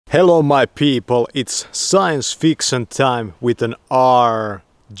Hello my people, it's science fiction time with an RGB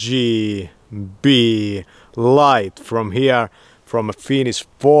light from here, from a Finnish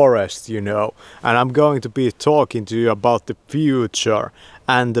forest, you know. And I'm going to be talking to you about the future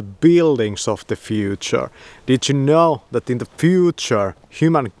and the buildings of the future. Did you know that in the future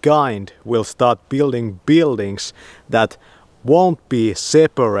humankind will start building buildings that won't be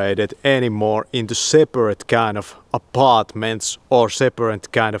separated anymore into separate kind of apartments or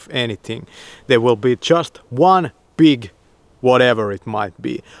separate kind of anything. There will be just one big whatever it might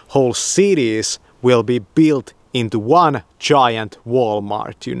be. Whole cities will be built into one giant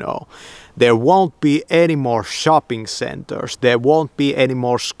Walmart, you know. There won't be any more shopping centers. There won't be any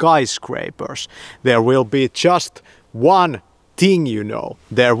more skyscrapers. There will be just one thing, you know.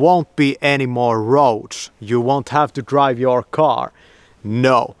 There won't be any more roads. You won't have to drive your car.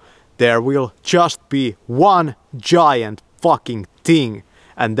 No, there will just be one giant fucking thing,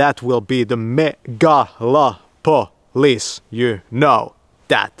 and that will be the megalopolis, you know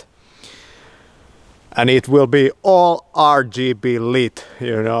that. And it will be all RGB lit,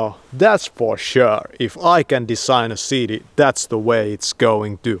 you know. That's for sure. If I can design a city, that's the way it's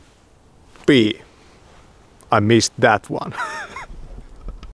going to be. I missed that one.